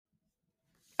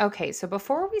Okay, so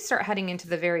before we start heading into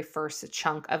the very first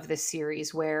chunk of this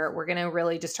series, where we're going to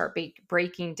really just start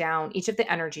breaking down each of the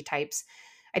energy types,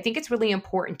 I think it's really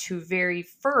important to very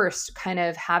first kind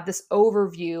of have this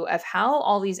overview of how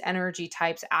all these energy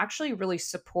types actually really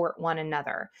support one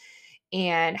another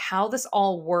and how this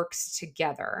all works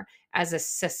together as a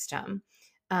system.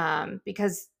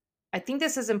 Because I think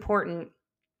this is important.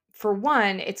 For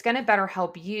one, it's going to better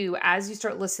help you as you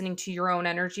start listening to your own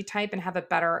energy type and have a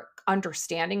better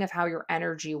understanding of how your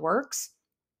energy works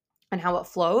and how it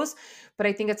flows. But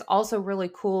I think it's also really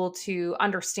cool to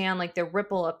understand like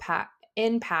the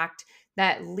impact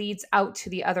that leads out to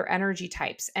the other energy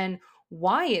types and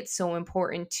why it's so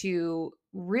important to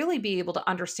really be able to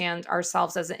understand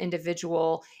ourselves as an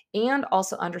individual and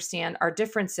also understand our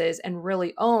differences and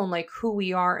really own like who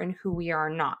we are and who we are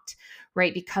not,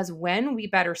 right? Because when we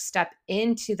better step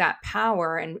into that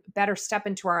power and better step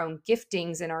into our own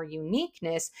giftings and our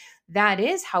uniqueness, that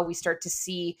is how we start to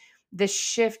see this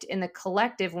shift in the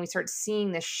collective, when we start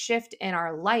seeing this shift in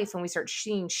our life, when we start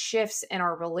seeing shifts in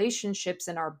our relationships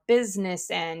and our business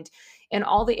and in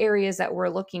all the areas that we're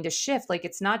looking to shift. Like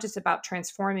it's not just about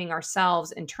transforming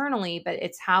ourselves internally, but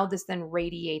it's how this then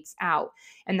radiates out.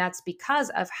 And that's because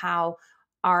of how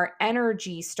our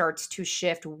energy starts to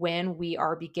shift when we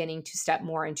are beginning to step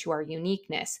more into our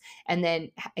uniqueness. And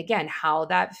then again, how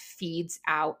that feeds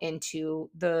out into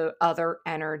the other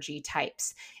energy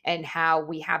types and how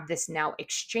we have this now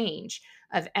exchange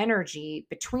of energy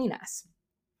between us.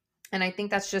 And I think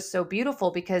that's just so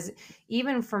beautiful because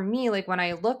even for me, like when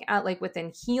I look at like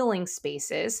within healing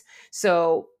spaces,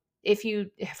 so if you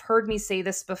have heard me say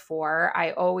this before,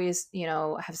 I always,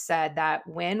 have said that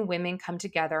when women come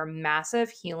together, massive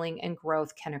healing and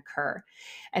growth can occur.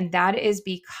 And that is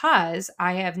because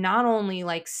I have not only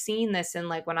like seen this in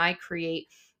like when I create,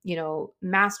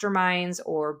 masterminds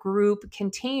or group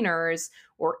containers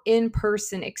or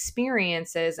in-person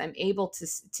experiences, I'm able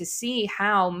to see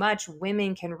how much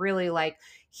women can really like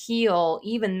heal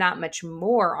even that much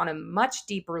more on a much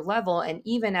deeper level and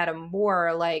even at a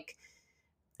more like,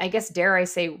 I guess, dare I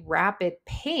say, rapid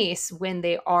pace when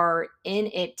they are in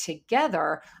it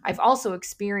together. I've also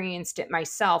experienced it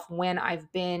myself when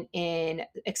I've been in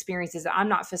experiences that I'm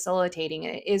not facilitating.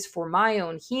 It is for my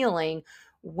own healing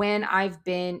when I've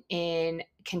been in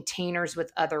containers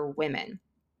with other women.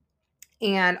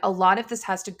 And a lot of this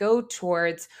has to go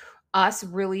towards us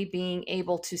really being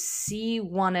able to see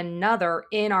one another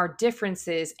in our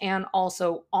differences and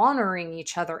also honoring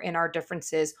each other in our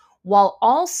differences while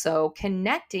also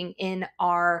connecting in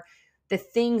our the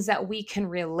things that we can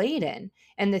relate in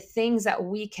and the things that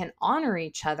we can honor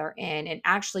each other in and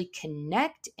actually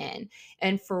connect in.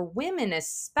 And for women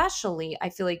especially, I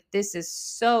feel like this is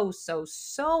so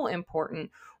important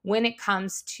when it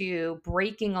comes to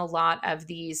breaking a lot of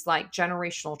these like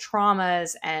generational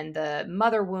traumas and the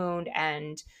mother wound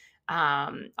and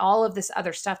all of this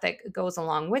other stuff that goes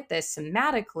along with this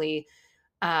somatically,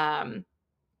 um,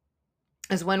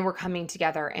 is when we're coming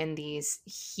together in these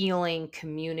healing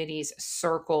communities,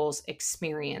 circles,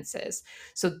 experiences.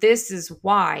 So, this is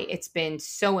why it's been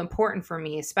so important for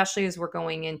me, especially as we're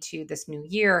going into this new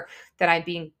year, that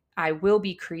I will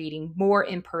be creating more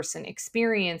in-person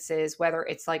experiences, whether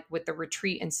it's like with the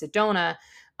retreat in Sedona,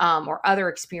 or other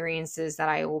experiences that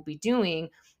I will be doing.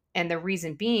 And the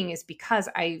reason being is because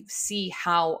I see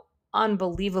how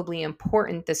unbelievably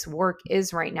important this work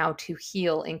is right now to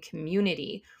heal in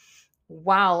community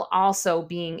while also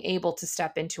being able to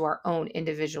step into our own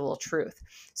individual truth.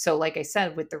 So like I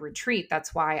said with the retreat,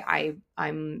 that's why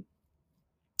I'm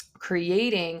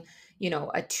creating,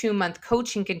 a 2-month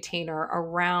coaching container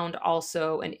around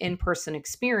also an in-person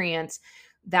experience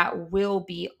that will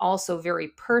be also very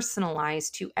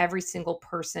personalized to every single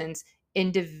person's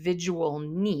individual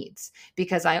needs,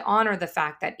 because I honor the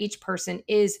fact that each person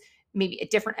is maybe a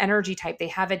different energy type, they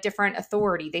have a different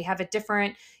authority, they have a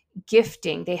different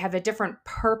gifting, they have a different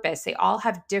purpose, they all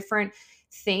have different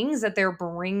things that they're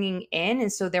bringing in,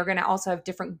 and so they're going to also have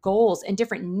different goals and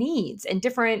different needs and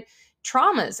different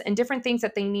traumas and different things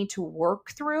that they need to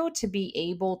work through to be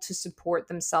able to support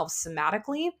themselves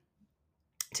somatically,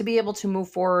 to be able to move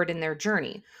forward in their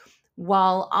journey,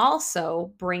 while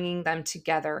also bringing them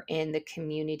together in the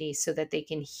community so that they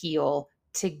can heal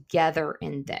together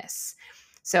in this.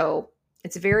 So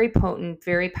it's very potent,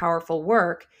 very powerful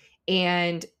work.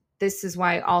 And this is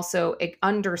why also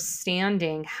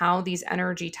understanding how these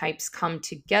energy types come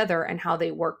together and how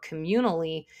they work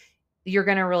communally, you're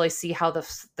going to really see how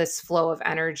this flow of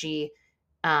energy,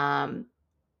 um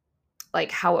like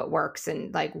how it works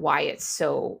and like why it's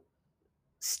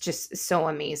just so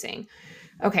amazing.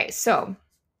 Okay, so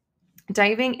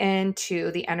diving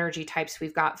into the energy types,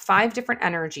 we've got 5 different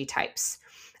energy types.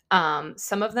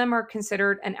 Some of them are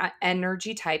considered an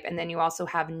energy type, and then you also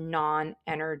have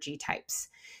non-energy types.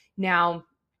 Now,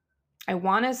 I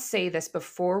want to say this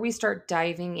before we start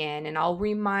diving in, and I'll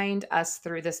remind us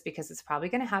through this because it's probably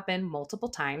going to happen multiple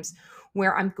times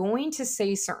where I'm going to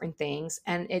say certain things,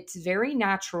 and it's very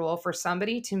natural for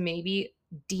somebody to maybe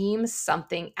deem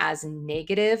something as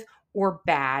negative or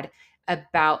bad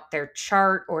about their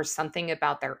chart or something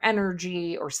about their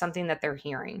energy or something that they're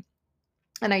hearing.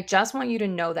 And I just want you to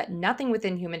know that nothing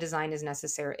within human design is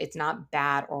necessary. It's not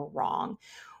bad or wrong.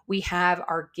 We have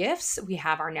our gifts, we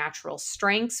have our natural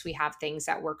strengths, we have things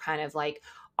that we're kind of like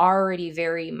already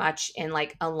very much in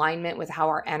like alignment with how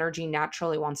our energy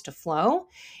naturally wants to flow.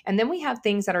 And then we have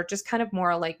things that are just kind of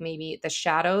more like maybe the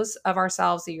shadows of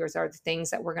ourselves. These are the things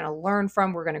that we're going to learn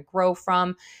from, we're going to grow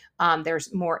from.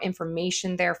 There's more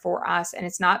information there for us, and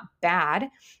it's not bad.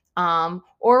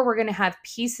 Or we're going to have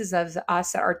pieces of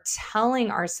us that are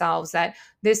telling ourselves that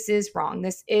this is wrong,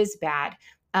 this is bad.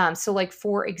 So, like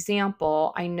for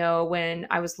example, I know when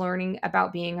I was learning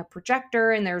about being a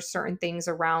projector, and there's certain things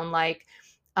around like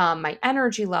my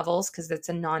energy levels because it's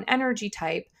a non-energy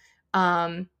type.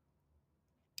 Um,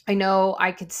 I know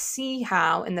I could see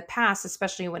how in the past,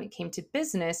 especially when it came to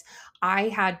business, I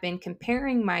had been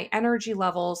comparing my energy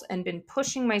levels and been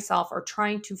pushing myself or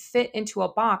trying to fit into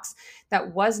a box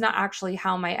that was not actually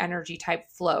how my energy type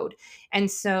flowed. And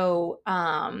so,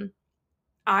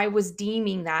 I was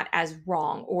deeming that as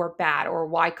wrong or bad, or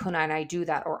why couldn't I do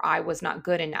that, or I was not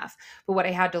good enough. But what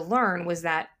I had to learn was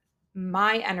that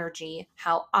my energy,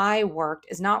 how I worked,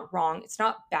 is not wrong. It's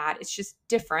not bad. It's just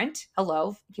different.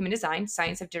 Hello, human design,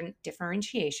 science of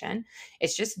differentiation.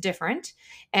 It's just different.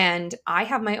 And I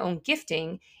have my own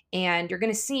gifting. And you're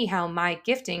going to see how my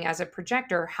gifting as a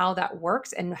projector, how that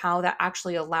works and how that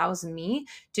actually allows me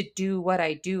to do what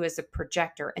I do as a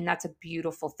projector. And that's a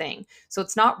beautiful thing. So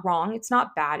it's not wrong, it's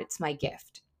not bad, it's my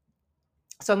gift.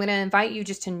 So I'm going to invite you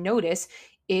just to notice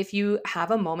if you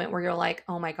have a moment where you're like,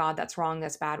 oh my God, that's wrong,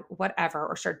 that's bad, whatever,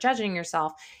 or start judging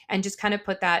yourself, and just kind of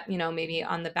put that, maybe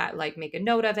on the back, like make a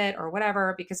note of it or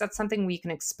whatever, because that's something we can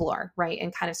explore, right?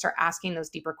 And kind of start asking those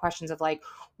deeper questions of like,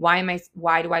 why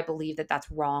do I believe that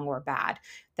that's wrong or bad,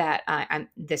 that I'm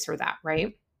this or that,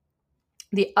 right?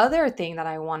 The other thing that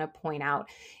I want to point out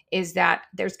is that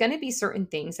there's going to be certain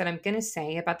things that I'm going to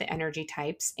say about the energy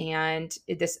types. And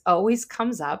this always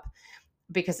comes up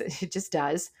because it just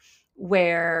does,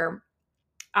 where,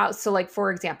 so like,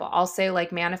 for example, I'll say like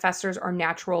manifestors are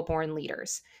natural born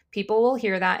leaders. People will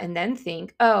hear that and then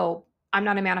think, oh, I'm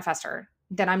not a manifester,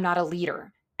 then I'm not a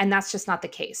leader. And that's just not the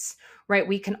case, right?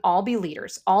 We can all be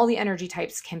leaders. All the energy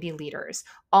types can be leaders.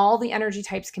 All the energy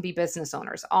types can be business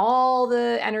owners. All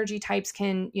the energy types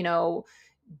can,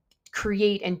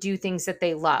 create and do things that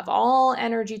they love. All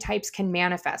energy types can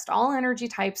manifest. All energy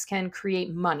types can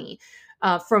create money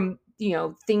from,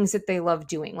 things that they love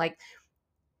doing. Like,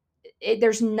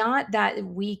 there's not that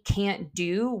we can't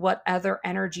do what other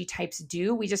energy types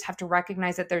do. We just have to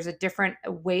recognize that there's a different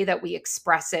way that we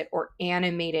express it or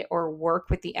animate it or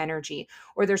work with the energy,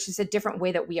 or there's just a different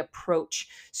way that we approach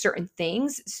certain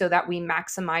things so that we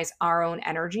maximize our own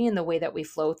energy in the way that we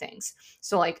flow things.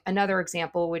 So, like, another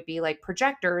example would be like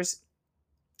projectors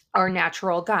are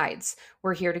natural guides.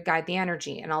 We're here to guide the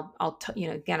energy. And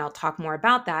again, I'll talk more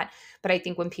about that. But I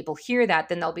think when people hear that,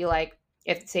 then they'll be like,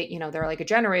 if say, they're like a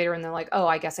generator and they're like, oh,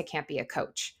 I guess I can't be a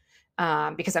coach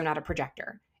because I'm not a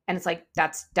projector. And it's like,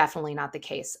 that's definitely not the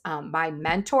case. My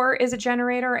mentor is a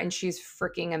generator and she's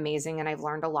freaking amazing. And I've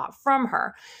learned a lot from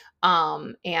her.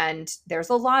 And there's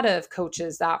a lot of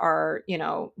coaches that are,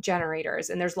 generators,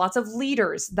 and there's lots of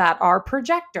leaders that are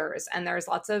projectors, and there's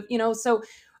lots of, so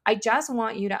I just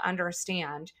want you to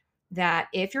understand that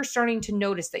if you're starting to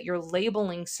notice that you're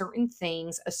labeling certain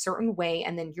things a certain way,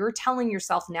 and then you're telling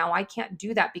yourself, now I can't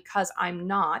do that because I'm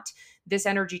not this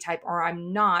energy type, or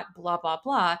I'm not blah, blah,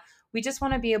 blah. We just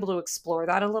want to be able to explore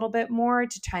that a little bit more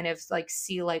to kind of like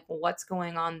see like what's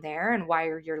going on there and why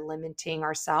you're limiting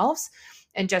ourselves,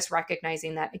 and just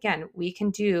recognizing that, again, we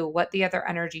can do what the other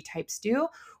energy types do.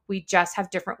 We just have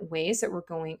different ways that we're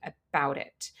going about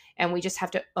it. And we just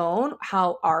have to own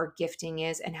how our gifting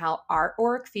is and how our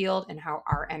auric field and how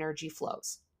our energy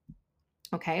flows.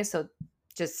 Okay, so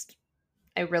just,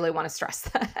 I really want to stress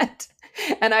that.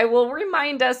 And I will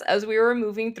remind us as we were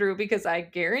moving through, because I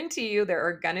guarantee you there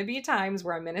are going to be times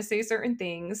where I'm going to say certain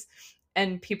things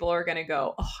and people are going to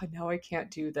go, oh, no, I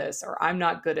can't do this, or I'm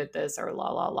not good at this, or la,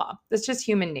 la, la. That's just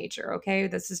human nature. Okay,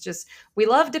 this is just, we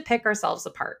love to pick ourselves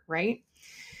apart, right?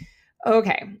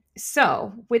 Okay,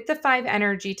 so with the 5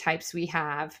 energy types we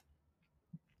have,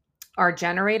 Our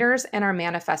generators and our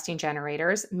manifesting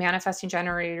generators. Manifesting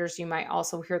generators, you might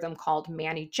also hear them called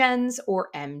Manny Gens or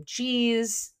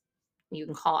MGs. You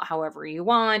can call it however you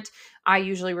want. I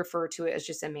usually refer to it as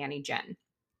just a Manny Gen.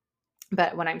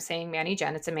 But when I'm saying Manny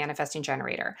Gen, it's a manifesting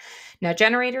generator. Now,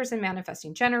 generators and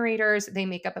manifesting generators, they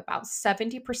make up about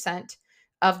 70%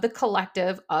 of the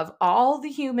collective of all the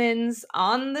humans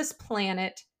on this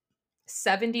planet.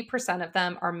 70% of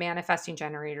them are manifesting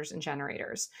generators and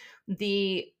generators.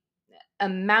 The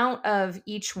amount of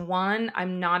each one,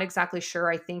 I'm not exactly sure.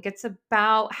 I think it's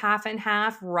about half and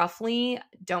half, roughly.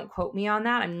 Don't quote me on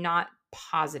that. I'm not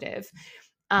positive.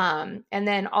 And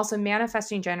then also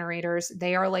manifesting generators,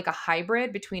 they are like a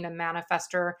hybrid between a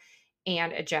manifester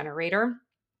and a generator.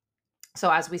 So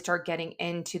as we start getting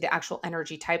into the actual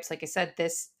energy types, like I said,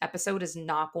 this episode is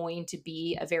not going to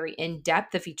be a very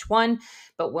in-depth of each one,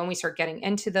 but when we start getting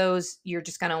into those, you're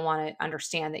just going to want to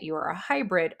understand that you are a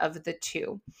hybrid of the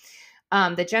two.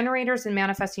 The generators and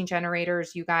manifesting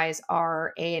generators, you guys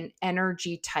are an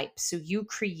energy type. So you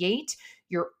create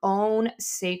your own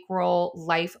sacral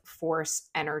life force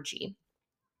energy.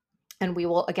 And we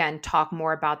will, again, talk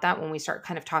more about that when we start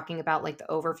kind of talking about like the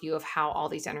overview of how all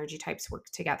these energy types work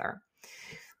together.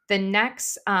 The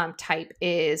next type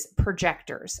is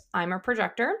projectors. I'm a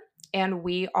projector, and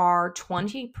we are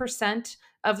 20%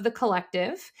 of the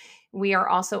collective. We are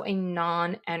also a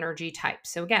non energy type.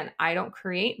 So, again, I don't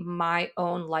create my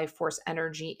own life force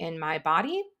energy in my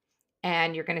body.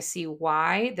 And you're going to see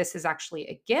why this is actually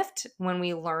a gift when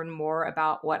we learn more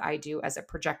about what I do as a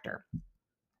projector.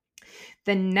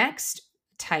 The next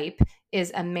type is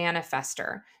a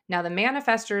manifester. Now, the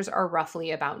manifestors are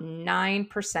roughly about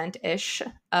 9% ish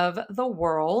of the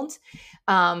world.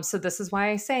 So, this is why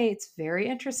I say it's very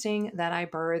interesting that I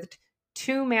birthed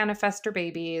two manifester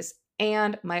babies,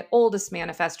 and my oldest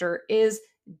manifester is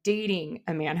dating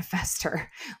a manifester.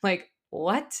 Like,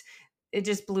 what? It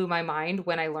just blew my mind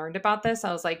when I learned about this.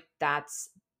 I was like, that's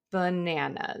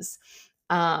bananas.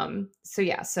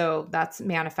 So that's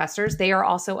manifestors. They are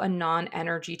also a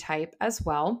non-energy type as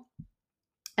well.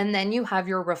 And then you have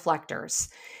your reflectors.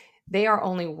 They are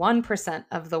only 1%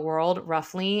 of the world,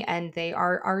 roughly, and they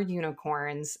are our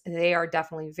unicorns. They are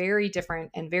definitely very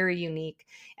different and very unique,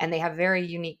 and they have very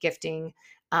unique gifting.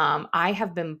 I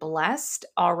have been blessed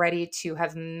already to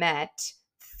have met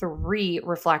three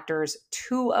reflectors,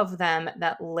 two of them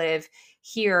that live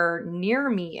here near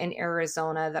me in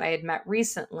Arizona that I had met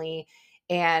recently.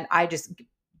 And I just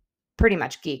pretty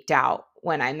much geeked out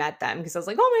when I met them because I was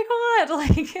like, oh my God,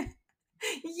 like,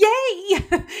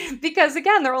 yay! Because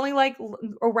again, they're only like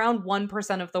around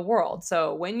 1% of the world.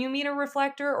 So when you meet a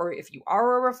reflector, or if you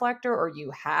are a reflector, or you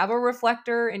have a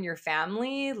reflector in your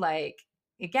family, like,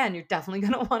 again, you're definitely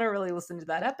going to want to really listen to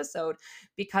that episode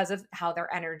because of how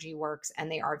their energy works.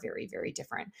 And they are very, very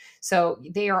different. So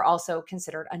they are also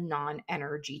considered a non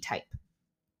energy type.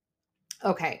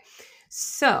 Okay.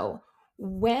 So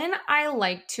when I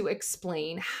like to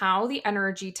explain how the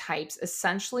energy types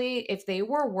essentially, if they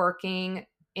were working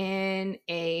in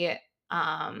a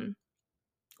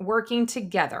working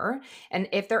together, and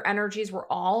if their energies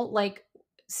were all like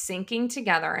syncing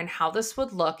together, and how this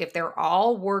would look if they're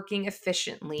all working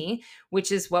efficiently,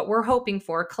 which is what we're hoping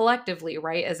for collectively,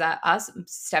 right? Is that us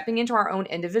stepping into our own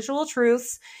individual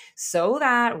truths so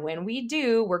that when we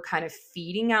do, we're kind of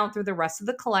feeding out through the rest of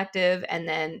the collective, and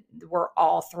then we're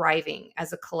all thriving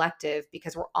as a collective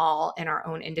because we're all in our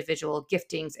own individual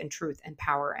giftings and truth and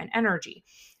power and energy,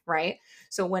 right?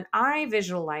 So when I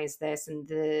visualize this, and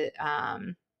the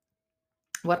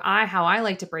how I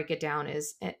like to break it down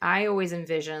is, I always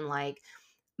envision like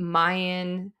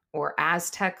Mayan or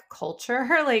Aztec culture,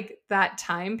 like that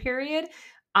time period.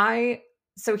 I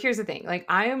So here's the thing, like,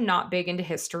 I am not big into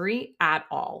history at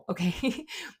all, okay?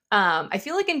 I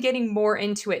feel like I'm getting more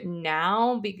into it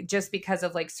now, just because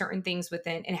of like certain things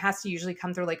within, and it has to usually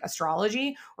come through like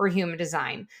astrology or human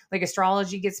design. Like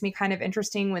astrology gets me kind of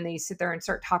interesting when they sit there and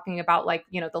start talking about like,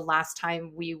 the last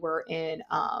time we were in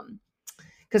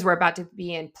because we're about to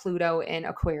be in Pluto in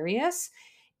Aquarius.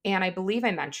 And I believe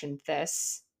I mentioned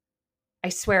this. I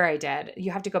swear I did.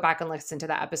 You have to go back and listen to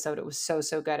that episode. It was so,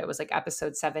 so good. It was like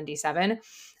episode 77,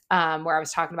 where I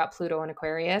was talking about Pluto and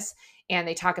Aquarius. And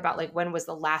they talk about like, when was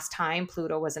the last time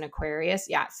Pluto was in Aquarius?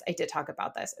 Yes, I did talk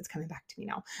about this. It's coming back to me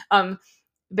now.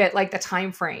 But like the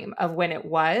time frame of when it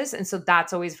was. And so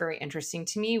that's always very interesting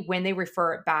to me. When they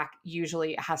refer it back,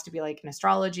 usually it has to be like an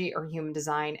astrology or human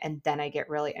design, and then I get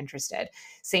really interested.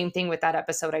 Same thing with that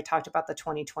episode. I talked about the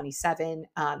 2027,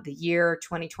 the year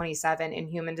 2027 in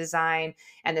human design,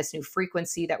 and this new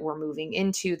frequency that we're moving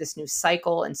into, this new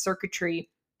cycle and circuitry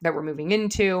that we're moving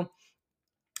into.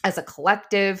 as a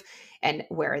collective and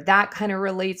where that kind of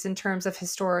relates in terms of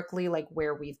historically, like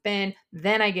where we've been.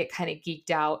 Then I get kind of geeked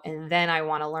out and then I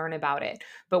want to learn about it.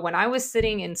 But when I was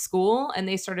sitting in school and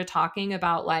they started talking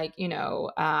about like,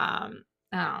 I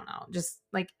don't know, just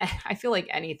like I feel like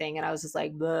anything. And I was just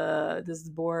like, this is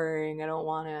boring. I don't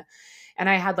want to. And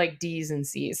I had like D's and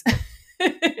C's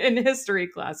in history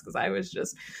class because I was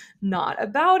just not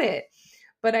about it.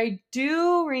 But I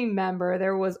do remember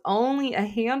there was only a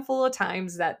handful of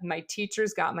times that my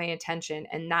teachers got my attention,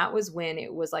 and that was when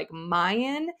it was like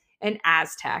Mayan and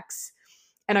Aztecs.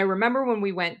 And I remember when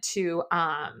we went to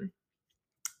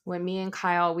when me and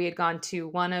Kyle, we had gone to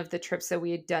one of the trips that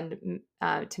we had done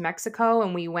to Mexico,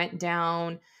 and we went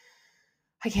down.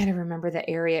 I can't even remember the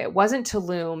area. It wasn't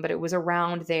Tulum, but it was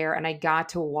around there. And I got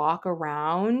to walk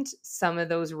around some of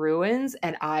those ruins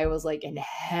and I was like in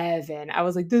heaven. I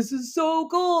was like, this is so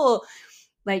cool.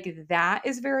 Like that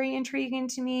is very intriguing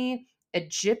to me.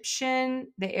 Egyptian,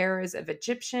 the eras of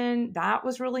Egyptian, that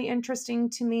was really interesting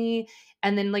to me.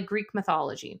 And then like Greek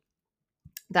mythology,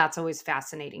 that's always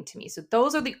fascinating to me. So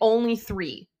those are the only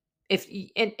three. If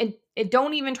and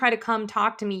don't even try to come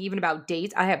talk to me even about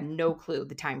dates. I have no clue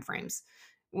the time frames.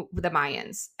 The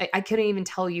Mayans. I couldn't even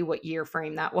tell you what year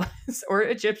frame that was, or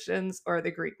Egyptians, or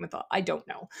the Greek mythology. I don't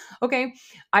know. Okay,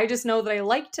 I just know that I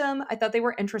liked them. I thought they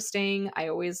were interesting. I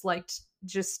always liked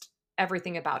just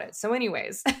everything about it. So,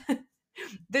 anyways,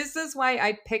 this is why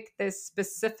I picked this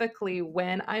specifically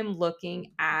when I'm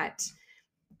looking at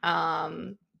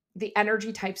um, the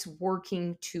energy types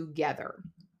working together.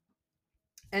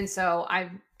 And so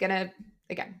I'm gonna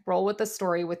again roll with the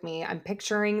story with me. I'm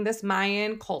picturing this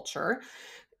Mayan culture.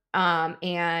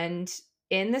 And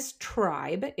in this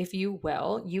tribe, if you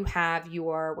will, you have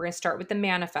we're going to start with the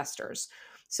manifestors.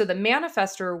 So the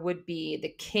manifestor would be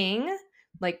the king,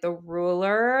 like the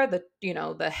ruler,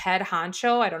 the head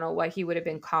honcho. I don't know what he would have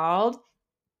been called.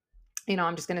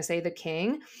 I'm just going to say the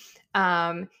king.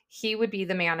 He would be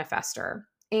the manifestor.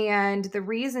 And the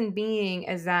reason being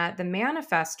is that the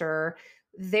manifestor,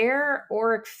 their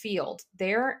auric field,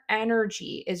 their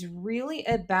energy is really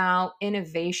about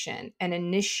innovation and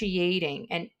initiating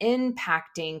and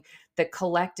impacting the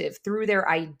collective through their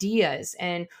ideas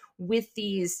and with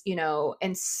these,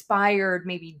 inspired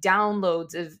maybe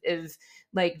downloads of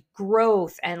like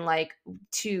growth and like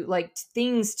to like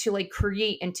things to like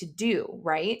create and to do,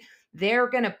 right? They're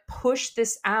going to push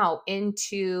this out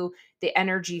into the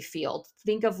energy field.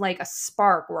 Think of like a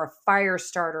spark or a fire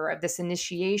starter of this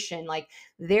initiation. Like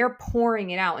they're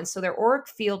pouring it out. And so their auric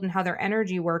field and how their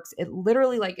energy works, it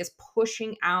literally like is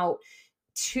pushing out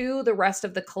to the rest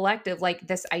of the collective, like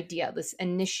this idea, this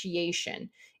initiation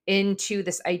into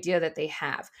this idea that they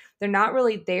have. They're not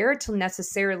really there to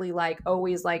necessarily like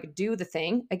always like do the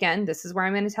thing. Again, this is where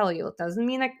I'm going to tell you. It doesn't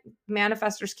mean that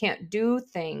manifestors can't do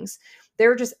things.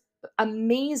 They're just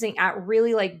amazing at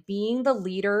really like being the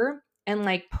leader and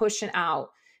like pushing out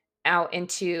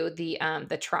into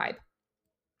the tribe.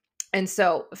 And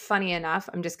so, funny enough,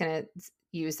 I'm just going to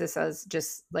use this as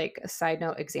just like a side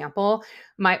note example.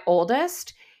 My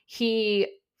oldest, he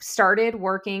started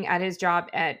working at his job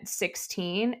at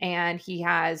 16 and he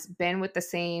has been with the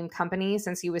same company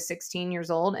since he was 16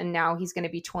 years old and now he's going to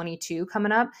be 22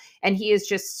 coming up and he has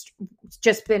just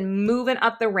been moving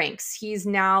up the ranks. He's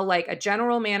now like a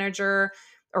general manager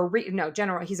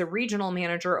general. He's a regional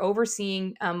manager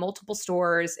overseeing multiple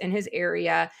stores in his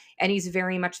area, and he's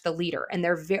very much the leader. And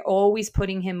they're always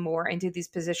putting him more into these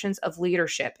positions of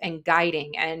leadership and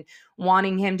guiding and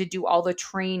wanting him to do all the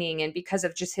training. And because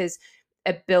of just his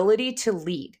ability to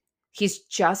lead, he's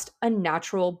just a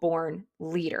natural born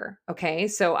leader. Okay.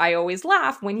 So I always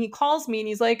laugh when he calls me and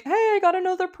he's like, hey, I got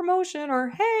another promotion, or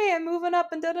hey, I'm moving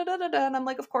up and da da da da da. And I'm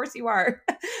like, of course you are.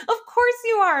 Of course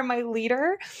you are, my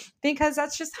leader, because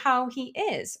that's just how he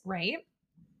is. Right.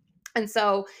 And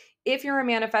so if you're a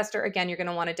manifestor, again, you're going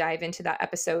to want to dive into that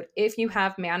episode. If you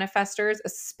have manifestors,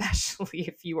 especially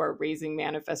if you are raising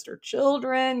manifestor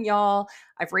children, y'all,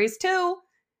 I've raised two.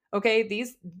 Okay.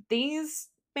 These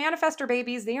manifestor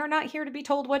babies, they are not here to be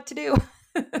told what to do.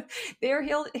 They're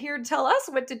here to tell us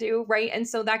what to do. Right. And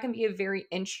so that can be a very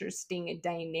interesting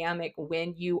dynamic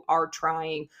when you are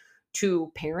trying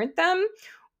to parent them,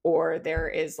 or there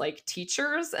is like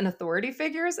teachers and authority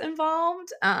figures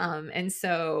involved. And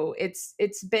so it's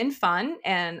been fun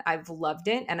and I've loved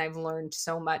it and I've learned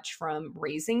so much from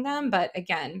raising them. But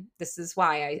again, this is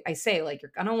why I say like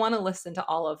you're gonna want to listen to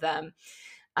all of them,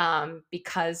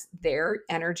 because their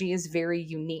energy is very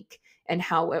unique and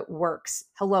how it works.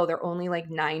 Hello, they're only like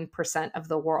 9% of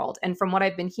the world. And from what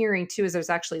I've been hearing too, is there's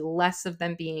actually less of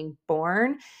them being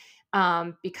born.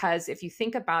 Because if you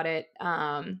think about it,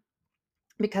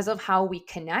 because of how we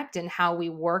connect and how we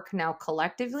work now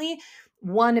collectively,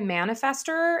 one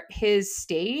manifester, his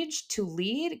stage to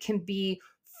lead can be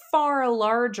far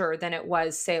larger than it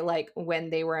was, say, like when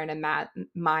they were in a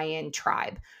Mayan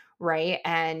tribe, right?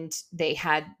 And they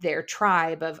had their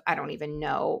tribe of, I don't even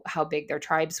know how big their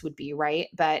tribes would be, right?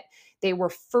 But they were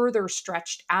further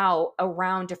stretched out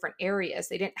around different areas.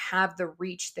 They didn't have the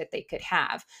reach that they could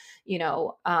have.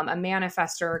 A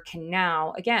manifester can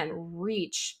now, again,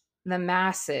 reach the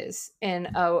masses in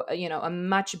a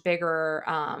much bigger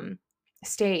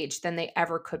stage than they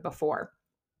ever could before.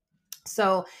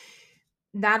 So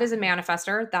that is a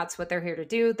manifester. That's what they're here to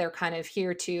do. They're kind of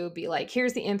here to be like,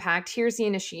 here's the impact, here's the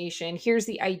initiation, here's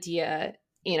the idea,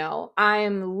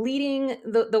 I'm leading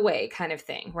the way kind of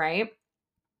thing, right?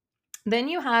 Then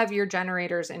you have your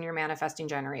generators and your manifesting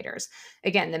generators.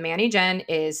 Again, the Manny Gen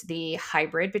is the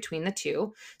hybrid between the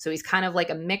two. So he's kind of like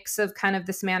a mix of kind of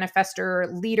this manifester,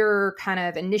 leader, kind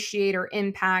of initiator,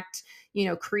 impact,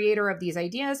 creator of these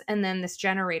ideas. And then this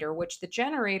generator, which the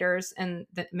generators and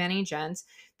the Manny Gens,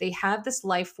 they have this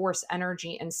life force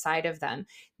energy inside of them.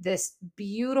 This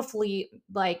beautifully,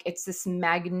 like, it's this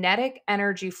magnetic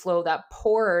energy flow that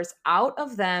pours out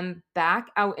of them back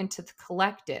out into the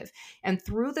collective. And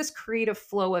through this creative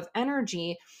flow of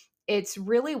energy, it's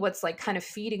really what's like kind of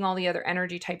feeding all the other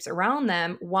energy types around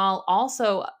them, while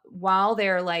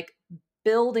they're like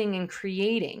building and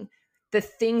creating the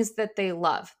things that they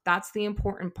love. That's the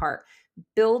important part.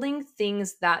 Building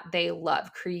things that they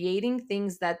love, creating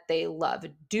things that they love,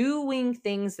 doing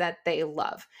things that they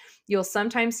love. You'll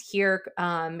sometimes hear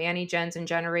Manny Gens and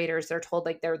generators, they're told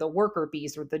like they're the worker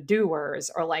bees or the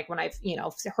doers, or like when I've,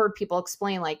 heard people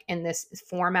explain like in this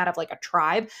format of like a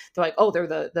tribe, they're like, oh, they're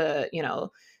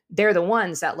they're the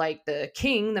ones that like the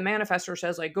king, the manifestor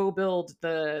says like, go build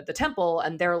the temple.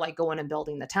 And they're like going and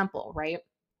building the temple. Right.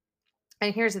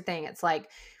 And here's the thing. It's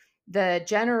like, the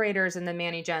generators and the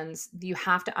Manny Gens, you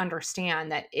have to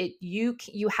understand that you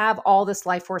have all this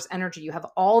life force energy, you have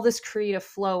all this creative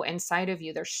flow inside of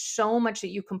you. There's so much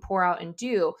that you can pour out and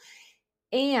do.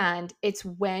 And it's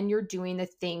when you're doing the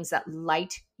things that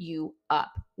light you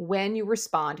up, when you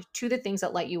respond to the things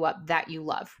that light you up that you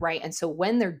love, right? And so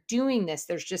when they're doing this,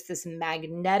 there's just this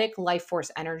magnetic life force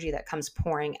energy that comes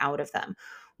pouring out of them.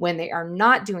 When they are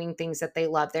not doing things that they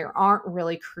love, they aren't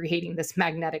really creating this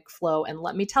magnetic flow. And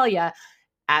let me tell you,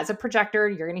 as a projector,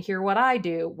 you're going to hear what I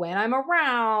do when I'm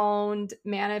around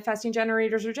manifesting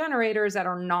generators or generators that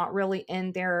are not really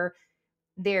in their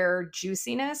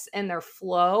juiciness and their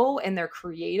flow and their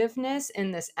creativeness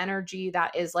and this energy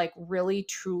that is like really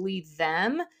truly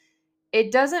them.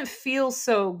 It doesn't feel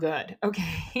so good.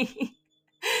 Okay.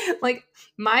 Like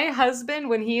my husband,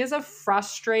 when he is a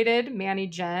frustrated Manny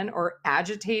Gen or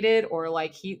agitated, or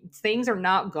like things are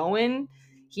not going,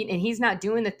 he's not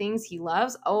doing the things he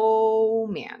loves. Oh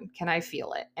man, can I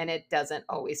feel it? And it doesn't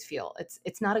always feel.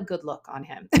 It's not a good look on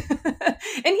him. And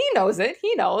he knows it.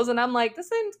 He knows. And I'm like,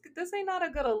 this ain't not a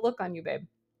good look on you, babe.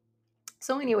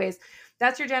 So anyways,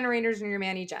 that's your generators and your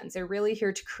Manny Gens. They're really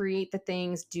here to create the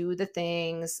things, do the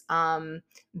things,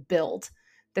 build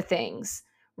the things,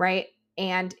 right?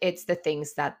 And it's the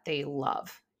things that they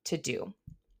love to do.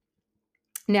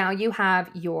 Now you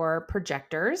have your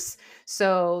projectors.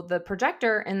 So the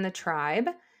projector in the tribe,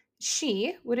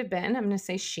 she would have been, I'm going to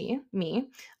say me,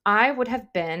 I would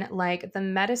have been like the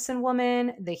medicine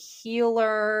woman, the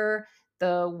healer,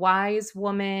 the wise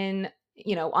woman,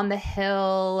 on the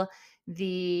hill,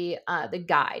 the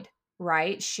guide,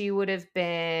 right? She would have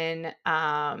been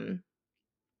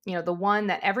the one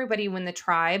that everybody, when the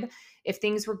tribe, if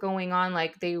things were going on,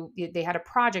 like they had a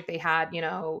project, they had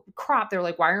crop, they're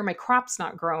like, why are my crops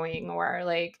not growing? Or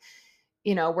like,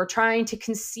 we're trying to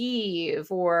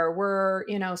conceive, or we're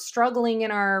struggling in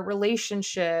our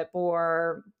relationship,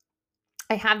 or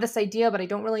I have this idea but I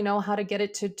don't really know how to get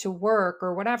it to work,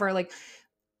 or whatever. Like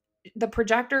the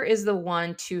projector is the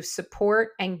one to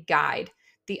support and guide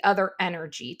the other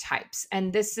energy types.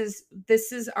 And this is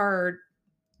the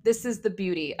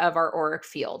beauty of our auric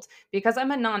field. Because I'm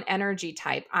a non-energy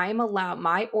type,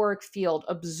 my auric field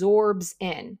absorbs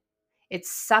in, it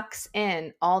sucks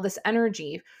in all this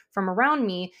energy from around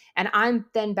me, and I'm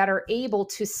then better able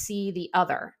to see the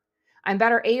other. I'm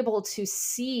better able to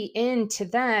see into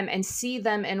them and see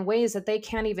them in ways that they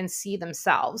can't even see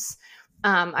themselves.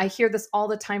 I hear this all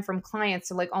the time from clients.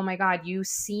 They're like, oh my God, you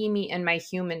see me in my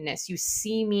humanness. You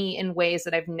see me in ways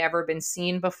that I've never been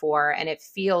seen before. And it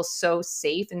feels so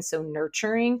safe and so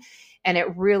nurturing. And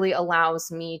it really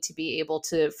allows me to be able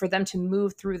for them to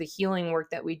move through the healing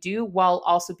work that we do, while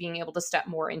also being able to step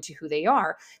more into who they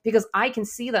are, because I can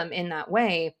see them in that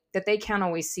way that they can't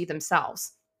always see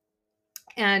themselves.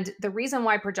 And the reason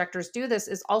why projectors do this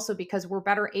is also because we're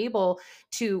better able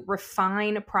to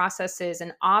refine processes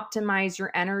and optimize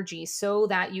your energy so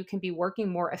that you can be working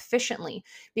more efficiently.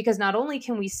 Because not only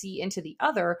can we see into the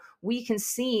other, we can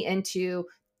see into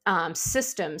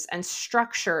systems and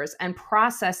structures and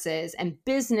processes and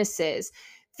businesses,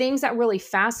 things that really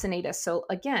fascinate us. So,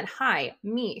 again, hi,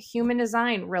 me, human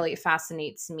design really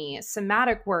fascinates me,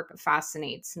 somatic work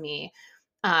fascinates me.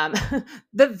 um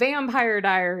the Vampire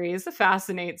Diaries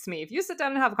fascinates me. If you sit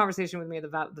down and have a conversation with me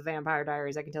about the Vampire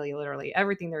Diaries, I can tell you literally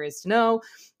everything there is to know.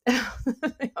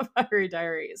 The Vampire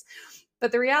Diaries.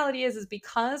 But the reality is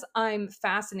because I'm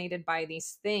fascinated by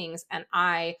these things and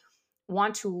I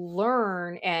want to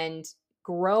learn and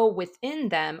grow within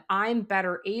them, I'm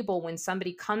better able when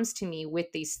somebody comes to me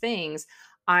with these things.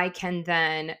 I can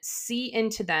then see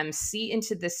into them, see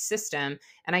into this system,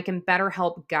 and I can better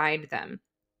help guide them.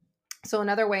 So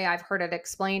another way I've heard it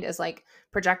explained is like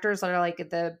projectors are like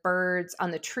the birds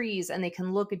on the trees, and they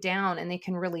can look down and they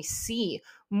can really see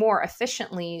more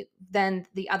efficiently than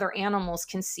the other animals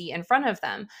can see in front of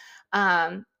them.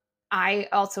 Um, I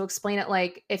also explain it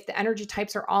like if the energy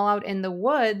types are all out in the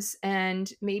woods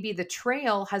and maybe the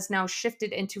trail has now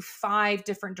shifted into five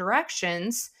different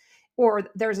directions, or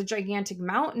there's a gigantic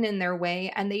mountain in their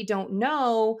way and they don't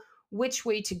know which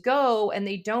way to go, and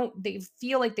they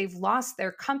feel like they've lost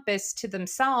their compass to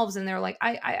themselves, and they're like,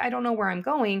 I don't know where I'm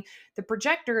going. The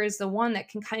projector is the one that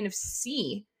can kind of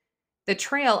see the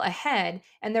trail ahead,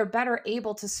 and they're better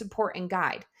able to support and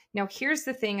guide. Now here's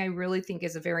the thing I really think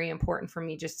is very important for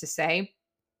me just to say,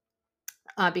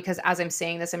 because as I'm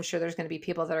saying this, I'm sure there's going to be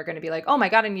people that are going to be like, oh my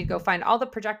God, I need to go find all the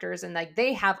projectors and like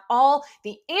they have all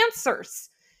the answers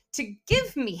to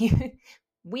give me.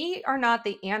 We are not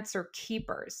the answer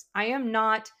keepers. I am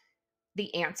not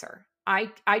the answer.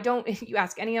 I don't, if you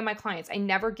ask any of my clients, I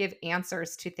never give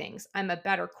answers to things. I'm a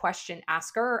better question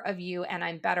asker of you, and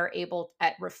I'm better able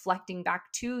at reflecting back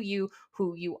to you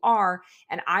who you are.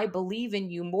 And I believe in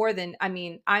you more than, I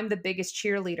mean, I'm the biggest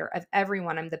cheerleader of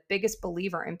everyone. I'm the biggest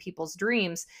believer in people's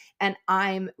dreams. And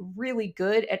I'm really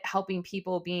good at helping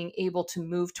people being able to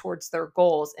move towards their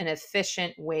goals in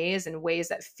efficient ways and ways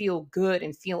that feel good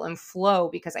and feel in flow,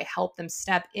 because I help them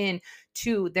step in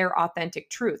to their authentic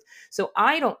truth. So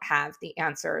I don't have the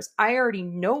answers. I already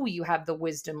know you have the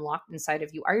wisdom locked inside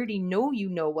of you. I already know you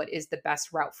know what is the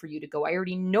best route for you to go. I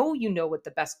already know you know what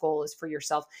the best goal is for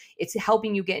yourself. It's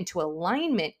helping you get into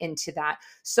alignment into that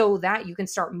so that you can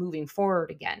start moving forward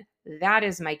again. That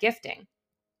is my gifting.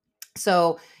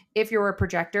 So, if you're a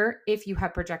projector, if you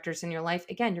have projectors in your life,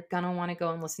 again, you're going to want to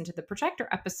go and listen to the projector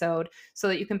episode so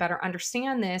that you can better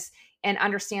understand this and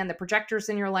understand the projectors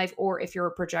in your life, or if you're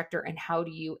a projector and how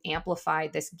do you amplify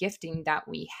this gifting that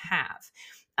we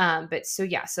have. But so,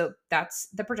 yeah, so that's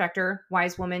the projector,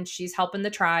 wise woman. She's helping the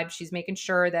tribe. She's making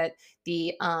sure that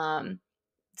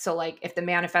so like if the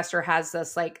manifester has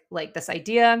this like this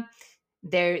idea,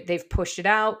 they've pushed it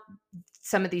out.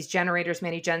 Some of these generators,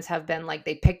 many gens have been like,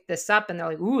 they picked this up and they're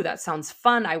like, ooh, that sounds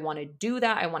fun. I want to do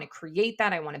that. I want to create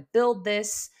that. I want to build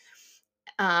this.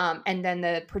 And then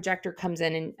the projector comes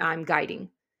in and I'm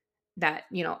guiding that,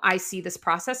 I see this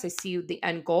process. I see the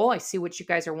end goal. I see what you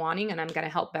guys are wanting, and I'm going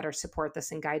to help better support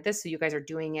this and guide this. So you guys are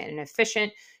doing it in an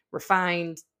efficient,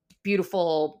 refined,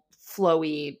 beautiful,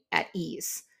 flowy, at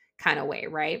ease kind of way,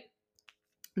 right?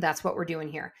 That's what we're doing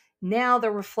here. Now, the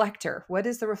reflector. What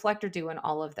does the reflector do in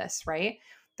all of this, right?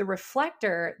 The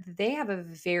reflector, they have a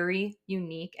very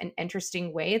unique and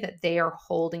interesting way that they are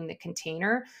holding the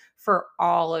container for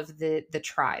all of the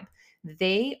tribe.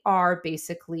 They are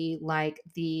basically like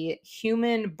the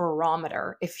human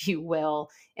barometer, if you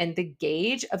will, and the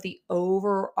gauge of the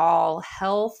overall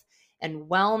health and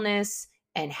wellness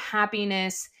and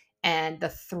happiness and the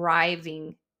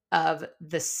thriving of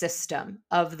the system,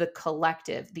 of the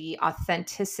collective, the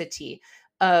authenticity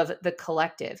of the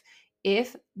collective.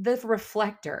 If the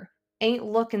reflector ain't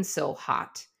looking so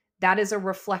hot, that is a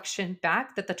reflection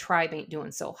back that the tribe ain't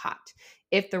doing so hot.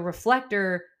 If the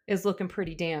reflector is looking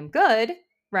pretty damn good,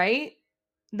 right?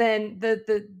 Then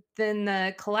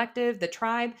the collective, the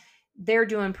tribe, they're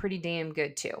doing pretty damn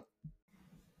good too.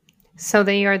 So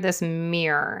they are this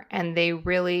mirror, and they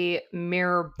really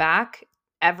mirror back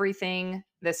everything,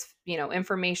 this,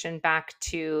 information back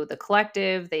to the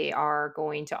collective. They are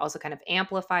going to also kind of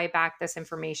amplify back this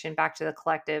information back to the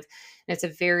collective. And it's a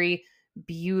very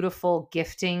beautiful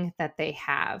gifting that they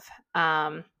have.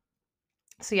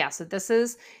 So yeah, so this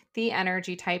is the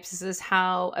energy types. This is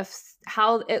how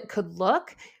it could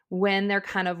look when they're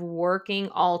kind of working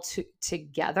all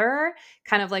together,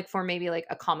 kind of like for maybe like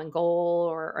a common goal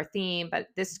or theme. But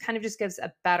this kind of just gives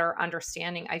a better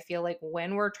understanding. I feel like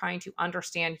when we're trying to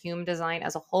understand human design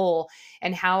as a whole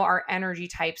and how our energy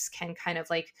types can kind of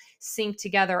like sync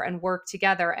together and work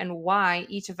together, and why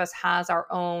each of us has our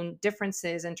own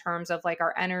differences in terms of like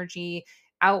our energy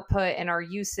output and our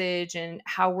usage and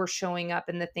how we're showing up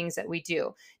in the things that we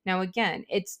do. Now, again,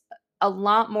 it's a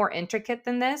lot more intricate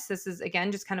than this. This is,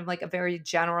 again, just kind of like a very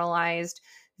generalized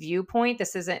viewpoint.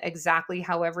 This isn't exactly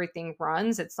how everything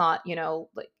runs. It's not,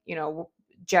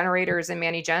 generators and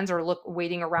Manny Gens are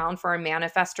waiting around for a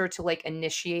manifestor to like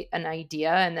initiate an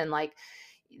idea and then like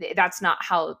that's not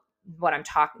how what I'm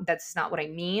talking that's not what I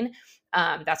mean.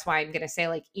 That's why I'm going to say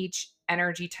like each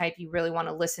energy type, you really want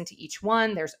to listen to each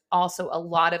one. There's also a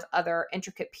lot of other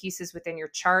intricate pieces within your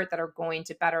chart that are going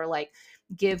to better like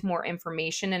give more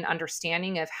information and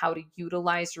understanding of how to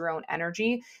utilize your own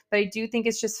energy. But I do think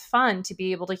it's just fun to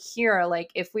be able to hear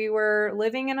like if we were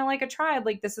living in a tribe,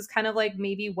 like this is kind of like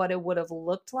maybe what it would have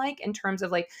looked like in terms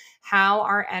of like how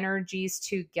our energies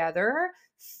together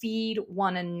feed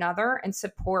one another and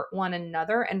support one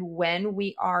another. And when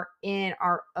we are in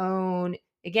our own,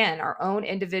 again, our own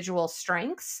individual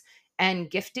strengths and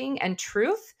gifting and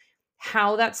truth,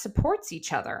 how that supports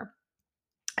each other.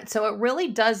 And so it really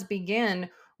does begin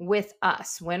with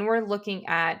us when we're looking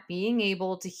at being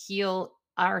able to heal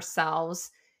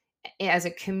ourselves as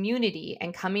a community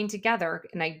and coming together.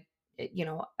 And I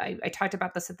talked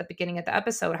about this at the beginning of the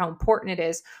episode, how important it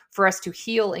is for us to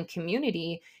heal in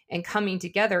community and coming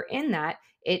together in that.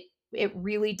 It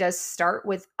really does start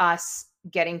with us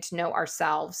getting to know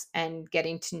ourselves and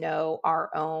getting to know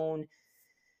our own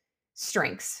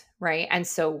strengths, right? And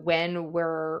so when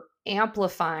we're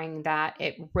amplifying that,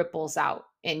 it ripples out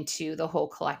into the whole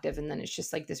collective. And then it's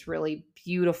just like this really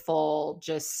beautiful,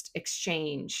 just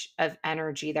exchange of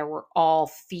energy that we're all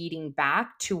feeding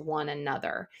back to one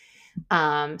another.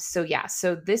 So yeah,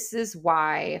 so this is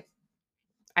why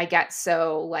I get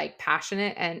so like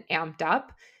passionate and amped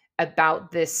up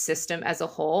about this system as a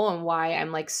whole, and why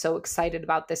I'm like so excited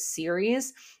about this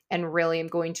series, and really am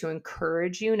going to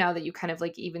encourage you, now that you kind of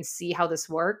like even see how this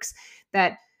works,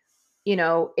 that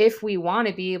if we want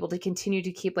to be able to continue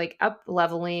to keep like up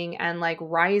leveling and like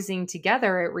rising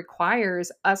together, it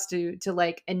requires us to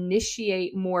like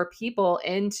initiate more people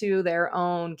into their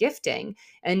own gifting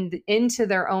and into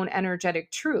their own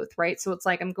energetic truth, right? So it's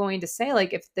like I'm going to say,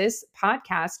 like, if this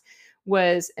podcast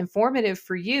was informative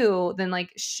for you, then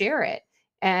like share it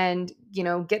and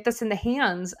get this in the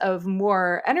hands of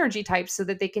more energy types so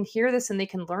that they can hear this and they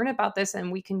can learn about this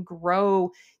and we can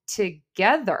grow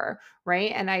together,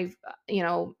 right? And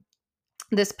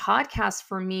this podcast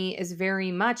for me is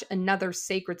very much another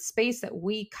sacred space that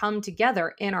we come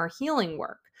together in our healing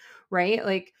work, right?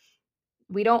 Like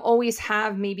we don't always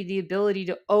have maybe the ability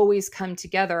to always come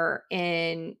together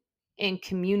in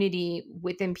community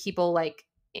within people, like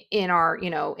in our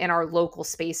in our local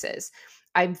spaces.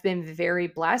 I've been very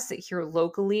blessed that here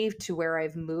locally to where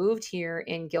I've moved here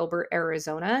in Gilbert,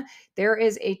 Arizona, there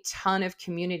is a ton of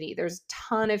community. There's a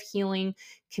ton of healing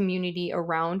community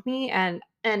around me, and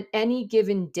any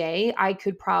given day I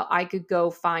could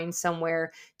go find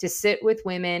somewhere to sit with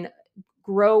women,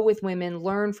 grow with women,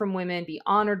 learn from women, be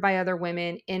honored by other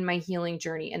women in my healing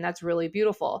journey. And that's really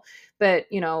beautiful. But,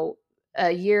 a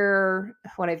year,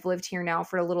 when I've lived here now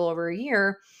for a little over a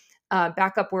year,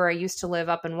 back up where I used to live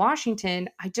up in Washington,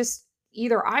 I just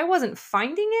either I wasn't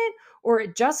finding it or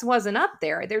it just wasn't up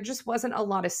there. There just wasn't a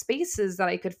lot of spaces that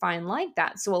I could find like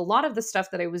that. So a lot of the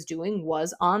stuff that I was doing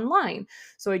was online.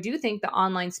 So I do think the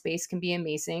online space can be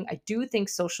amazing. I do think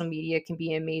social media can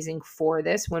be amazing for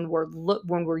this when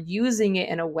we're using it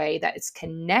in a way that it's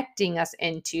connecting us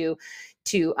into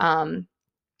to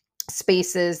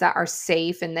spaces that are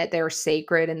safe and that they're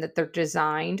sacred and that they're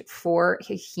designed for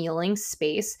a healing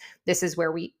space. This is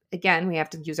where we have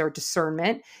to use our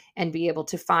discernment and be able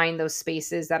to find those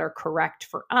spaces that are correct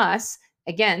for us.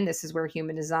 Again, this is where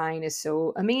human design is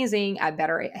so amazing at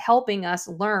better helping us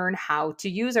learn how to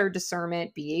use our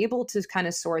discernment, be able to kind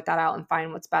of sort that out and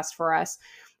find what's best for us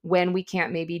when we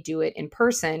can't maybe do it in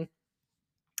person.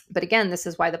 But again, this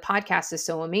is why the podcast is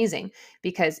so amazing,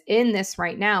 because in this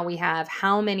right now, we have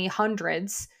how many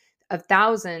hundreds of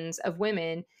thousands of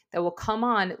women that will come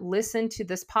on, listen to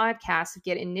this podcast,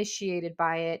 get initiated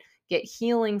by it, get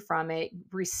healing from it,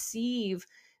 receive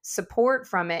support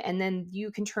from it. And then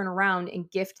you can turn around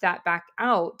and gift that back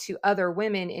out to other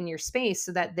women in your space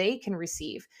so that they can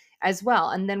receive as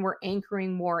well. And then we're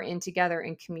anchoring more in together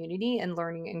in community and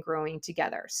learning and growing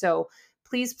together. So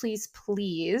please, please,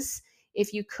 please,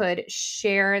 if you could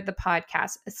share the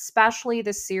podcast, especially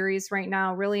the series right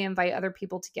now. Really invite other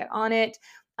people to get on it.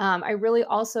 I really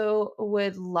also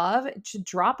would love to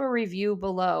drop a review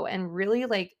below, and really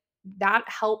like that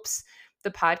helps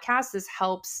the podcast. This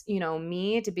helps,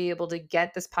 me to be able to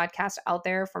get this podcast out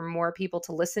there for more people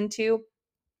to listen to.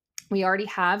 We already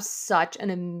have such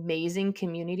an amazing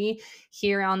community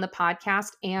here on the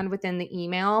podcast and within the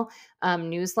email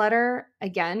newsletter.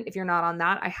 Again, if you're not on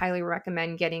that, I highly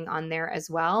recommend getting on there as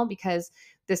well, because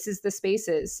this is the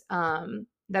spaces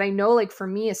that I know, like for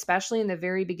me, especially in the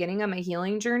very beginning of my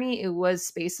healing journey, it was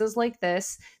spaces like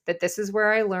this, that this is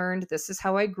where I learned, this is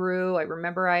how I grew. I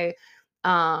remember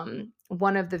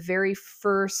one of the very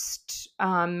first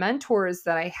mentors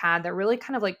that I had that really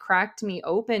kind of like cracked me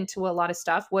open to a lot of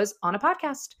stuff was on a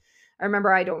podcast. I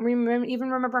remember, I don't even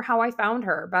remember how I found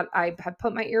her, but I had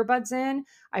put my earbuds in.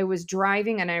 I was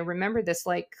driving, and I remember this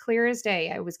like clear as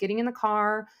day. I was getting in the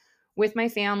car with my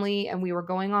family, and we were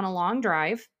going on a long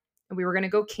drive, and we were going to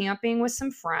go camping with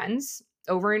some friends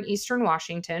over in Eastern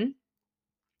Washington.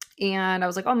 And I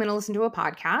was like, oh, I'm going to listen to a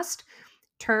podcast.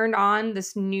 Turned on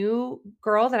this new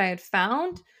girl that I had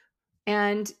found,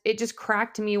 and it just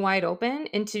cracked me wide open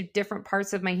into different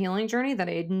parts of my healing journey that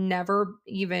I had never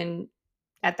even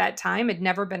at that time had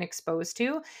never been exposed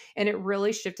to. And it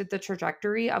really shifted the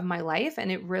trajectory of my life.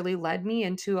 And it really led me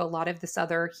into a lot of this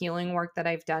other healing work that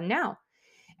I've done now.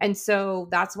 And so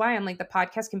that's why I'm like, the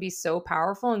podcast can be so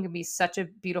powerful and can be such a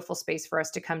beautiful space for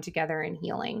us to come together in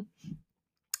healing.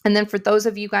 And then for those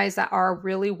of you guys that are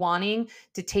really wanting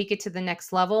to take it to the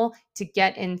next level, to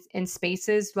get in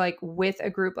spaces like with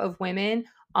a group of women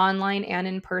online and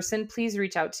in person, please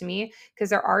reach out to me,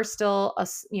 because there are still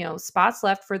spots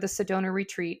left for the Sedona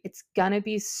retreat. It's gonna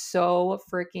be so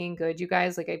freaking good, you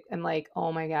guys. Like I'm like,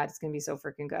 oh my God, it's gonna be so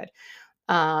freaking good.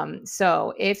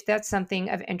 So if that's something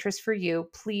of interest for you,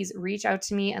 please reach out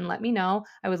to me and let me know.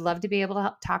 I would love to be able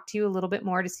to talk to you a little bit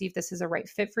more to see if this is a right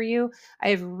fit for you. I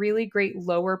have really great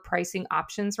lower pricing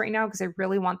options right now, because I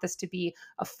really want this to be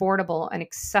affordable and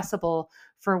accessible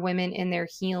for women in their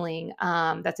healing.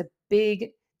 That's a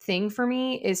big thing for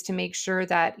me, is to make sure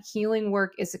that healing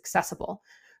work is accessible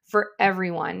for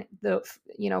everyone.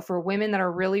 For women that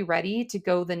are really ready to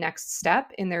go the next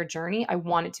step in their journey, I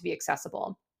want it to be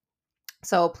accessible.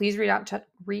 So please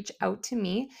reach out to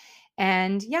me.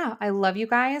 And yeah, I love you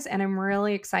guys, and I'm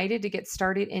really excited to get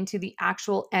started into the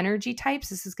actual energy types.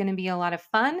 This is going to be a lot of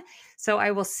fun. So I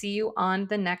will see you on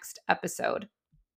the next episode.